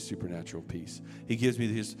 He gives me supernatural peace. He gives me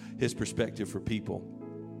his perspective for people.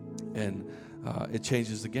 And it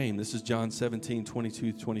changes the game. This is John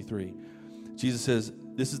 17:22-23. Jesus says,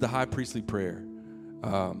 this is the high priestly prayer,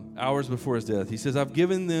 hours before his death. He says, I've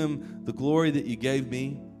given them the glory that you gave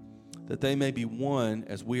me, that they may be one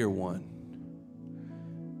as we are one.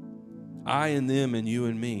 I and them and you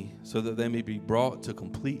and me, so that they may be brought to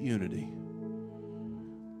complete unity.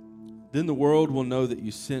 Then the world will know that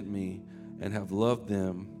you sent me and have loved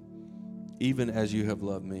them even as you have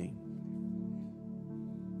loved me.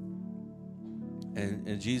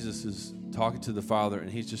 And Jesus is talking to the Father,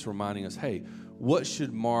 and he's just reminding us, hey, what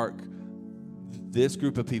should mark this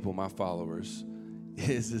group of people, my followers,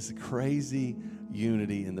 is this crazy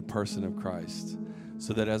unity in the person of Christ.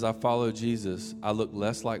 So that as I follow Jesus, I look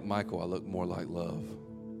less like Michael, I look more like love.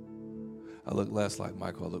 I look less like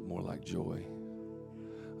Michael, I look more like joy.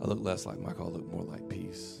 I look less like Michael, I look more like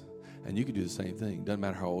peace. And you can do the same thing. Doesn't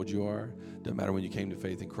matter how old you are. Doesn't matter when you came to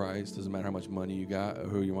faith in Christ. Doesn't matter how much money you got or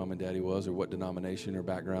who your mom and daddy was or what denomination or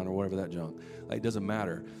background or whatever that junk. Like, it doesn't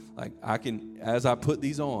matter. Like, I can, as I put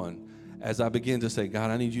these on, as I begin to say, God,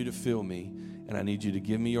 I need you to fill me. And I need you to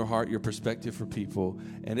give me your heart, your perspective for people.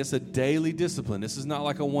 And it's a daily discipline. This is not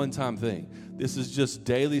like a one-time thing. This is just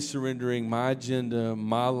daily surrendering my agenda,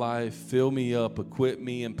 my life, fill me up, equip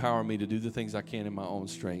me, empower me to do the things I can in my own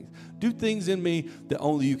strength. Do things in me that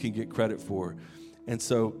only you can get credit for. And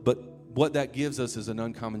so, but what that gives us is an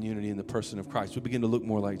uncommon unity in the person of Christ. We begin to look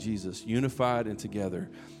more like Jesus, unified and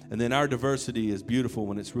together. And then our diversity is beautiful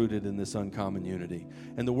when it's rooted in this uncommon unity.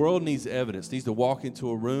 And the world needs evidence, needs to walk into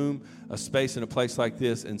a room, a space, in a place like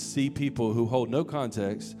this and see people who hold no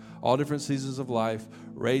context, all different seasons of life,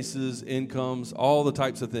 races, incomes, all the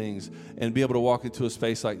types of things, and be able to walk into a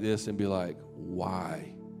space like this and be like,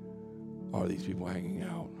 why are these people hanging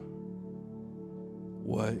out?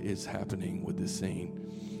 What is happening with this scene?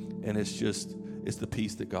 And it's the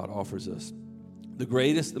peace that God offers us. The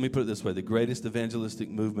greatest, let me put it this way, the greatest evangelistic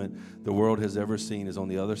movement the world has ever seen is on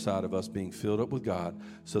the other side of us being filled up with God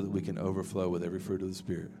so that we can overflow with every fruit of the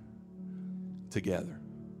Spirit together.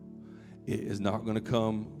 It is not going to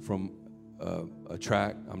come from a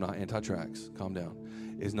track. I'm not anti-tracks. Calm down.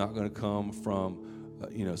 It's not going to come from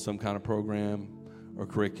some kind of program or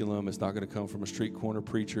curriculum. It's not going to come from a street corner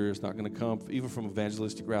preacher. It's not going to come even from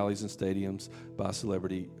evangelistic rallies and stadiums by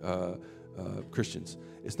celebrity Christians.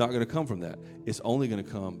 It's not going to come from that. It's only going to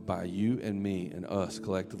come by you and me and us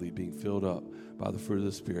collectively being filled up by the fruit of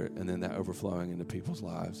the Spirit, and then that overflowing into people's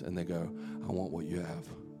lives, and they go, I want what you have.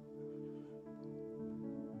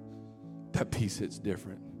 That peace hits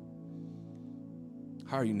different.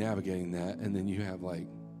 How are you navigating that? And then you have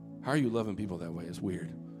how are you loving people that way? It's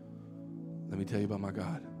weird. Let me tell you about my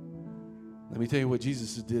God. Let me tell you what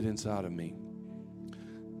Jesus did inside of me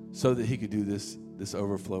so that he could do this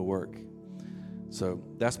overflow work. So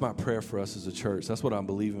that's my prayer for us as a church. That's what I'm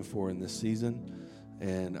believing for in this season.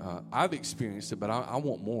 And I've experienced it, but I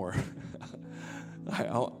want more.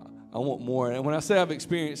 I want more. And when I say I've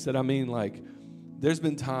experienced it, I mean there's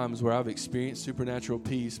been times where I've experienced supernatural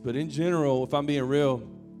peace. But in general, if I'm being real,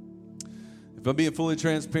 if I'm being fully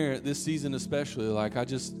transparent, this season especially, I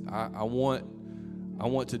want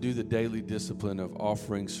to do the daily discipline of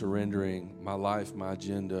offering, surrendering my life, my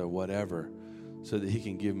agenda, whatever, so that he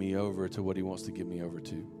can give me over to what he wants to give me over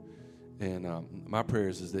to. And my prayer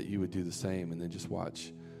is that you would do the same and then just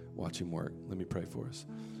watch him work. Let me pray for us.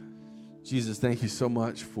 Jesus, thank you so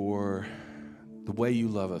much for the way you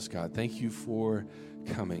love us, God. Thank you for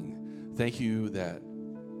coming. Thank you that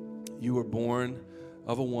you were born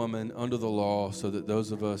of a woman under the law so that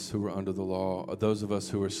those of us who were under the law, those of us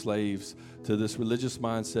who are slaves to this religious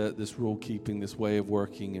mindset, this rule-keeping, this way of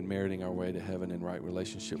working and meriting our way to heaven in right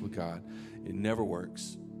relationship with God, it never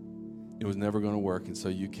works. It was never going to work, and so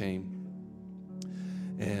you came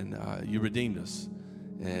and you redeemed us,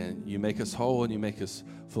 and you make us whole, and you make us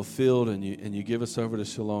fulfilled, and you give us over to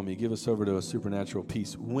shalom. You give us over to a supernatural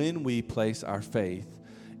peace when we place our faith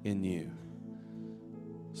in you.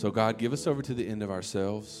 So God, give us over to the end of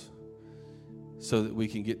ourselves so that we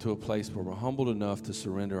can get to a place where we're humbled enough to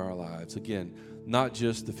surrender our lives. Again, not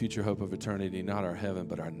just the future hope of eternity, not our heaven,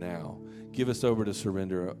 but our now. Give us over to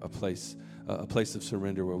surrender a place of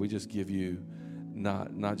surrender where we just give you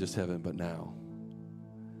not just heaven, but now.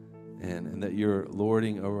 And that you're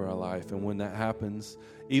lording over our life. And when that happens,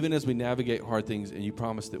 even as we navigate hard things, and you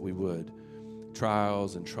promised that we would,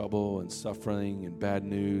 trials and trouble and suffering and bad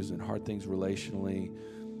news and hard things relationally,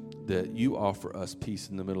 that you offer us peace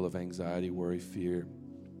in the middle of anxiety, worry, fear.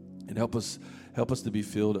 And help us to be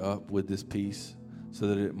filled up with this peace so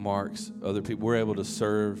that it marks other people. We're able to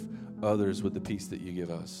serve others with the peace that you give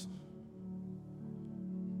us.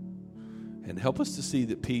 And help us to see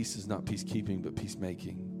that peace is not peacekeeping, but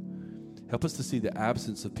peacemaking. Help us to see the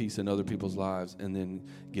absence of peace in other people's lives and then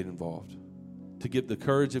get involved. To give the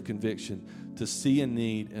courage of conviction to see a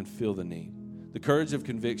need and feel the need. The courage of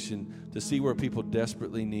conviction to see where people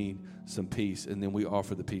desperately need some peace, and then we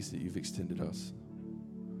offer the peace that you've extended us.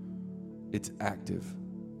 It's active.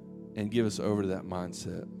 And give us over to that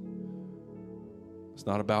mindset. It's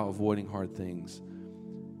not about avoiding hard things.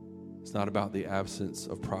 It's not about the absence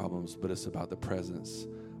of problems, but it's about the presence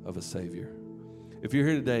of a Savior. If you're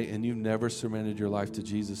here today and you've never surrendered your life to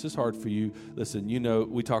Jesus, it's hard for you. Listen,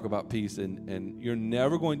 we talk about peace, and you're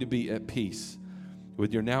never going to be at peace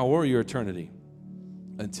with your now or your eternity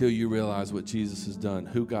until you realize what Jesus has done,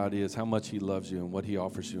 who God is, how much he loves you, and what he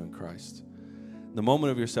offers you in Christ. The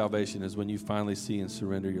moment of your salvation is when you finally see and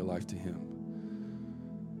surrender your life to him.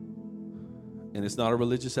 And it's not a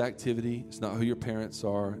religious activity. It's not who your parents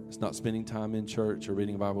are. It's not spending time in church or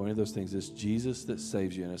reading a Bible, any of those things. It's Jesus that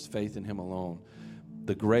saves you, and it's faith in him alone.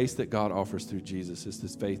 The grace that God offers through Jesus is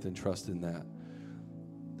this faith and trust in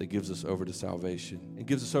that gives us over to salvation and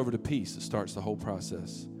gives us over to peace. It starts the whole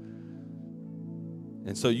process.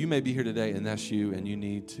 And so you may be here today, and that's you, and you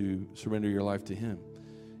need to surrender your life to him.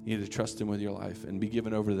 You need to trust him with your life and be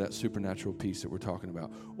given over to that supernatural peace that we're talking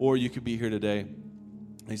about. Or you could be here today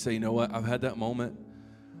and you say, you know what, I've had that moment,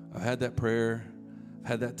 I've had that prayer, I've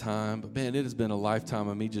had that time, but man, it has been a lifetime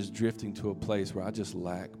of me just drifting to a place where I just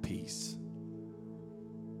lack peace.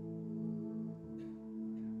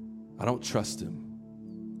 I don't trust him.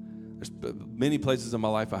 There's many places in my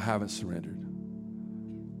life I haven't surrendered.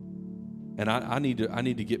 And I need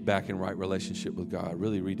to get back in right relationship with God,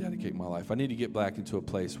 really rededicate my life. I need to get back into a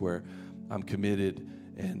place where I'm committed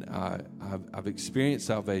and I've experienced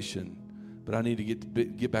salvation, but I need to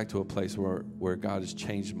get back to a place where God has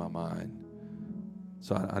changed my mind.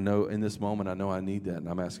 So I know in this moment, I know I need that, and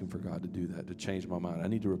I'm asking for God to do that, to change my mind. I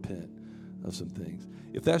need to repent of some things.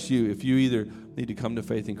 If that's you, if you either need to come to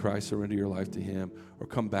faith in Christ, surrender your life to him, or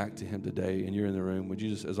come back to him today, and you're in the room, would you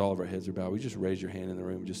just, as all of our heads are bowed, would you just raise your hand in the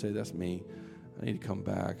room and just say, that's me. I need to come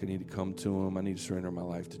back. I need to come to him. I need to surrender my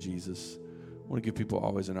life to Jesus. I want to give people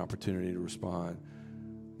always an opportunity to respond.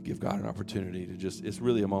 give God an opportunity to it's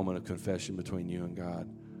really a moment of confession between you and God.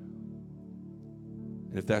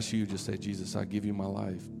 And if that's you, just say, Jesus, I give you my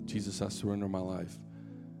life. Jesus, I surrender my life.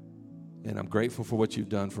 And I'm grateful for what you've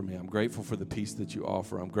done for me. I'm grateful for the peace that you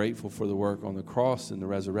offer. I'm grateful for the work on the cross and the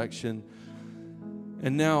resurrection.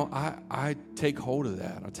 And now I take hold of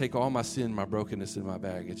that. I take all my sin, my brokenness, and my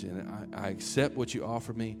baggage, and I accept what you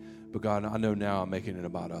offer me. But God, I know now I'm making it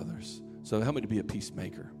about others. So help me to be a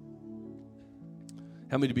peacemaker.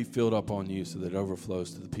 Help me to be filled up on you so that it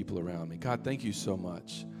overflows to the people around me. God, thank you so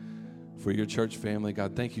much for your church family.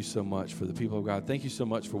 God, thank you so much for the people of God. Thank you so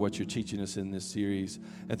much for what you're teaching us in this series.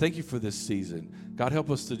 And thank you for this season. God, help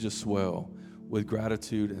us to just swell with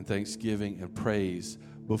gratitude and thanksgiving and praise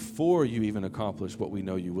before you even accomplish what we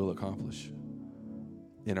know you will accomplish.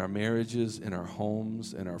 In our marriages, in our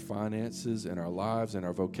homes, in our finances, in our lives, in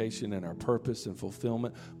our vocation, in our purpose and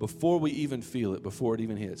fulfillment. Before we even feel it, before it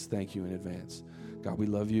even hits, thank you in advance. God, we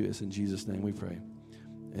love you. It's in Jesus' name we pray.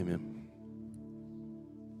 Amen.